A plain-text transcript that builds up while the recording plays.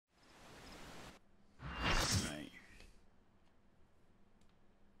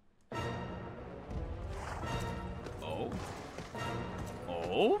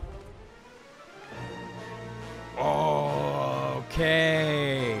Oh.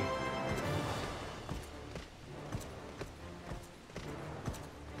 Okay.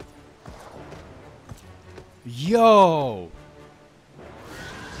 Yo.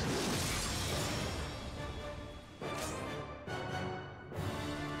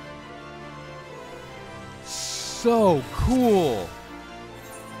 So cool.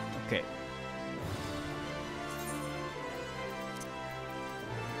 Okay.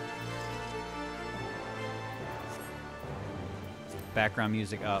 Background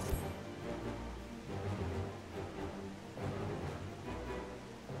music up.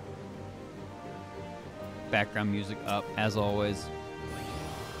 Background music up, as always.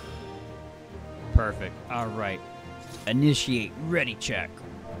 Perfect. All right. Initiate ready check.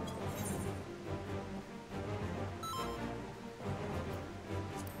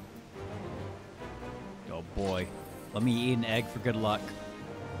 Oh boy. Let me eat an egg for good luck.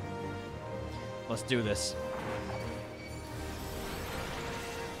 Let's do this.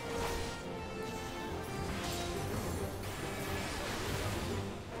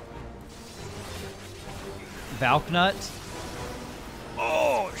 Valknut.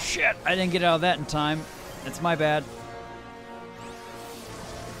 Oh, shit. I didn't get out of that in time. That's my bad.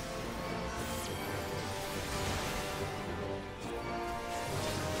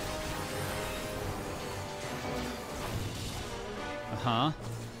 Uh-huh.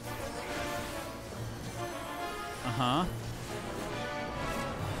 Uh-huh.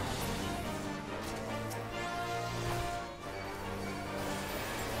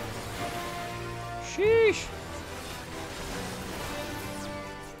 Sheesh.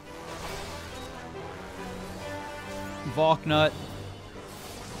 Valknut,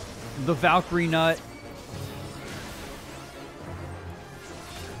 the Valkyrie nut.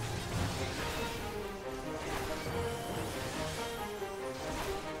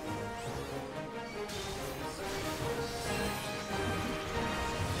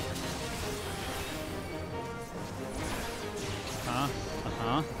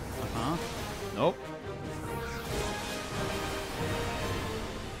 Nope.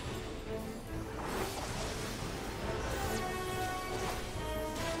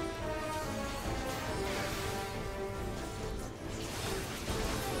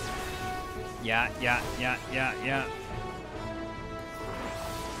 Yeah.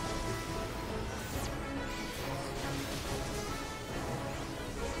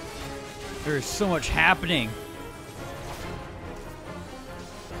 There's so much happening.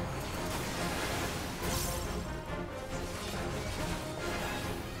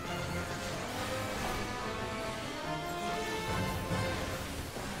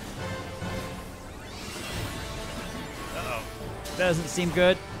 Uh-oh. That doesn't seem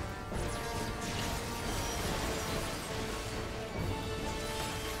good.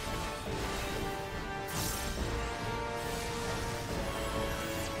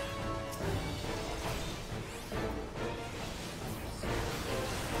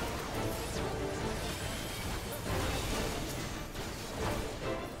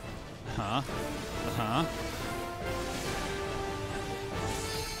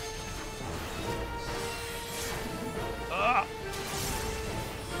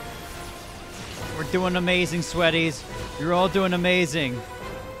 We're doing amazing, sweaties. You're all doing amazing.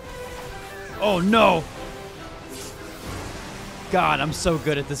 Oh no! God, I'm so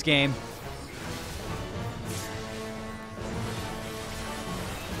good at this game.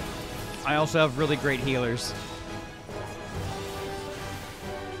 I also have really great healers.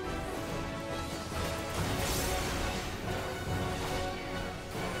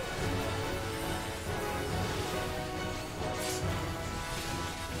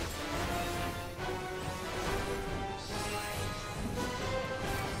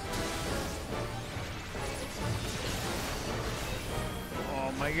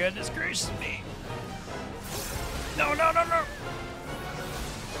 Oh my goodness gracious me. No.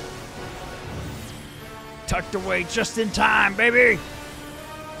 Tucked away just in time, baby.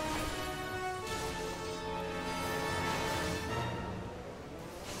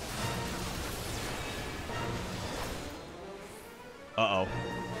 Uh-oh.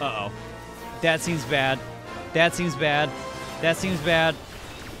 That seems bad. That seems bad.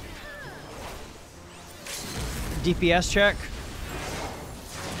 DPS check.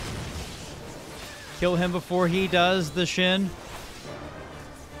 Kill him before he does the shin.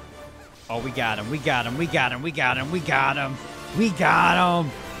 Oh, we got him.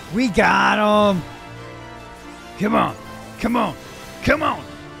 Come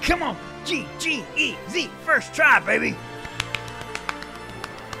on. G-G-E-Z. First try, baby.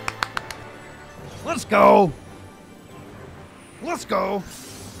 Let's go.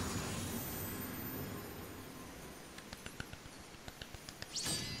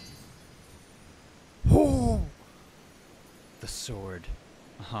 the sword.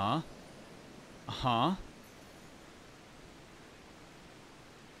 Uh-huh. Uh-huh.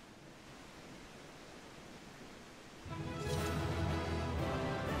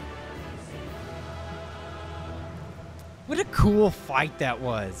 What a cool fight that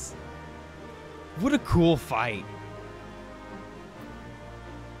was. What a cool fight.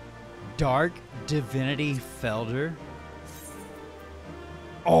 Dark Divinity Felder.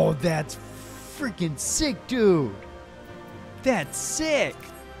 Oh, that's freaking sick, dude. That's sick.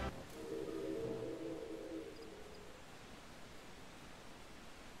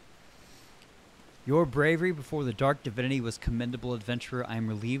 Your bravery before the Dark Divinity was commendable, adventurer. I am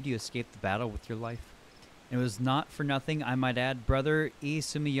relieved you escaped the battle with your life. It was not for nothing, I might add. Brother E.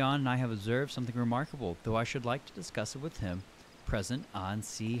 Sumiyan and I have observed something remarkable, though I should like to discuss it with him. Present on,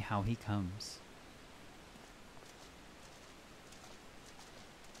 see how he comes.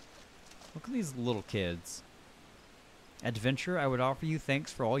 Look at these little kids. Adventurer, I would offer you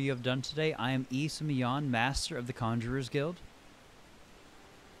thanks for all you have done today. I am E. Sumiyan, master of the Conjurers Guild.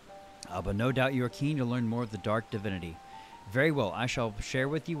 But no doubt you are keen to learn more of the Dark Divinity. Very well, I shall share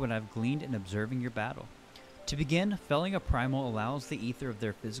with you what I've gleaned in observing your battle. To begin, felling a primal allows the ether of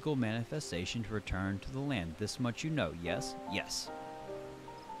their physical manifestation to return to the land. This much you know, yes? Yes.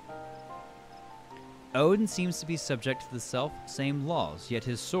 Odin seems to be subject to the self-same laws, yet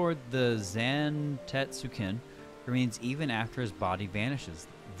his sword, the Zantetsuken, remains even after his body vanishes.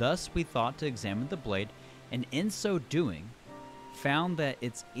 Thus we thought to examine the blade, and in so doing, found that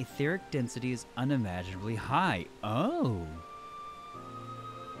its etheric density is unimaginably high. Oh.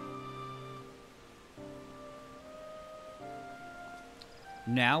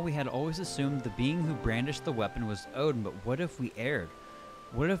 Now, we had always assumed the being who brandished the weapon was Odin, but what if we erred?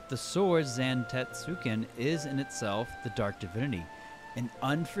 What if the sword Zantetsuken is in itself the Dark Divinity? An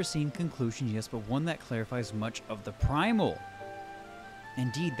unforeseen conclusion, yes, but one that clarifies much of the primal.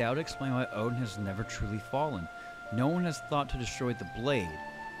 Indeed, that would explain why Odin has never truly fallen. No one has thought to destroy the blade.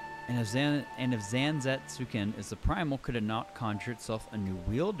 And if Zantetsuken is the primal, could it not conjure itself a new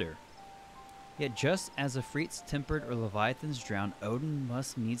wielder? Yet just as Ifrits tempered or Leviathans drowned, Odin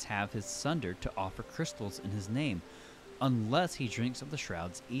must needs have his sunder to offer crystals in his name, unless he drinks of the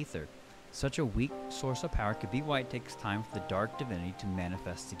shroud's ether. Such a weak source of power could be why it takes time for the Dark Divinity to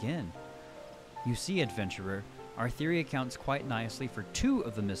manifest again. You see, adventurer, our theory accounts quite nicely for two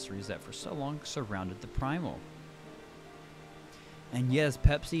of the mysteries that for so long surrounded the primal. And yes,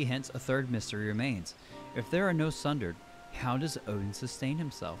 Pepsi, hence a third mystery remains. If there are no sundered, how does Odin sustain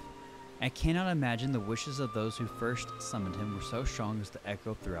himself? I cannot imagine the wishes of those who first summoned him were so strong as to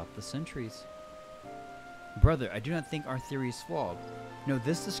echo throughout the centuries. Brother, I do not think our theory is flawed. No,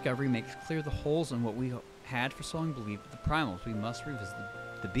 this discovery makes clear the holes in what we had for so long believed with the primals. We must revisit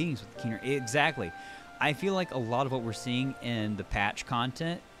the beings with keener... Exactly. I feel like a lot of what we're seeing in the patch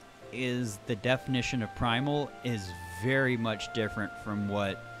content is the definition of primal is very much different from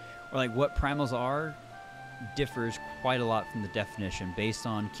what primals are differs quite a lot from the definition based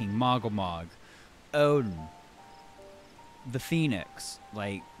on King Mogglmog, Odin, the Phoenix.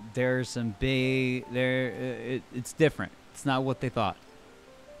 Like, there's some big... it's different. It's not what they thought.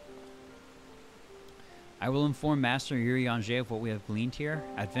 I will inform Master Yuri Ange of what we have gleaned here.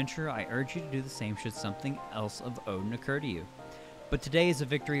 Adventurer, I urge you to do the same should something else of Odin occur to you. But today is a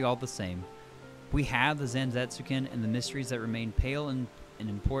victory all the same. We have the Zantetsuken and the mysteries that remain pale and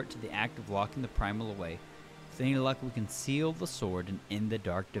import to the act of locking the primal away. With any luck, we can seal the sword and end the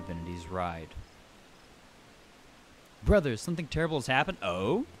Dark Divinity's ride. Brothers, something terrible has happened.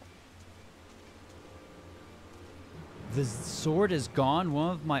 Oh? The sword is gone.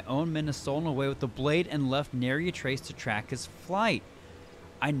 One of my own men has stolen away with the blade and left nary a trace to track his flight.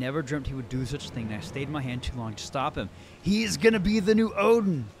 I never dreamt he would do such a thing, and I stayed my hand too long to stop him. He is gonna be the new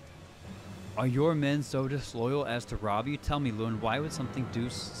Odin! Are your men so disloyal as to rob you? Tell me, Lewin, why would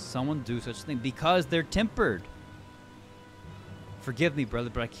someone do such a thing? Because they're tempered. Forgive me, brother,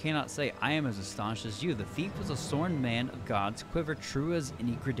 but I cannot say I am as astonished as you. The thief was a sworn man of God's quiver, true as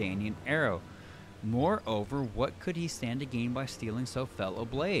any Gridanian arrow. Moreover, what could he stand to gain by stealing so fell a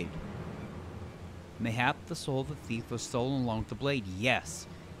blade? Mayhap the soul of the thief was stolen along with the blade. Yes,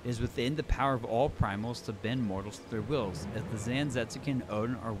 it is within the power of all primals to bend mortals to their wills. If the Zantetsuken and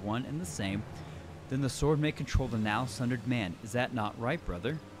Odin are one and the same, then the sword may control the now sundered man. Is that not right,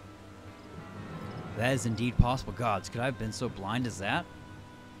 brother? That is indeed possible. Gods, could I have been so blind as that?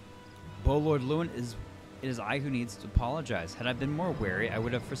 Bo Lord Lewin, it is I who needs to apologize. Had I been more wary, I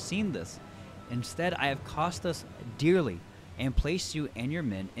would have foreseen this. Instead, I have cost us dearly and placed you and your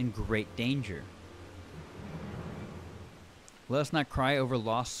men in great danger. Let us not cry over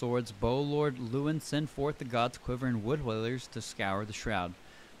lost swords. Bow Lord Lewin, send forth the gods' quiver and wood whalers to scour the shroud.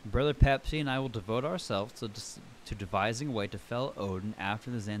 Brother Pepsi and I will devote ourselves to devising a way to fell Odin after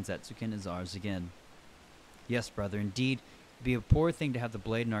the Zanzetsuken is ours again. Yes, brother, indeed, it be a poor thing to have the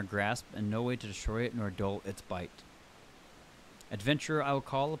blade in our grasp and no way to destroy it nor dull its bite. Adventurer, I will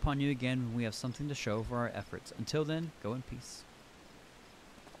call upon you again when we have something to show for our efforts. Until then, go in peace.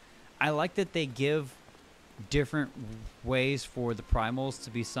 I like that they give different ways for the primals to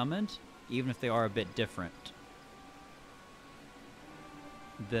be summoned, even if they are a bit different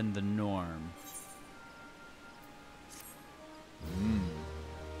than the norm.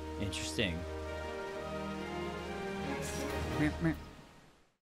 Interesting.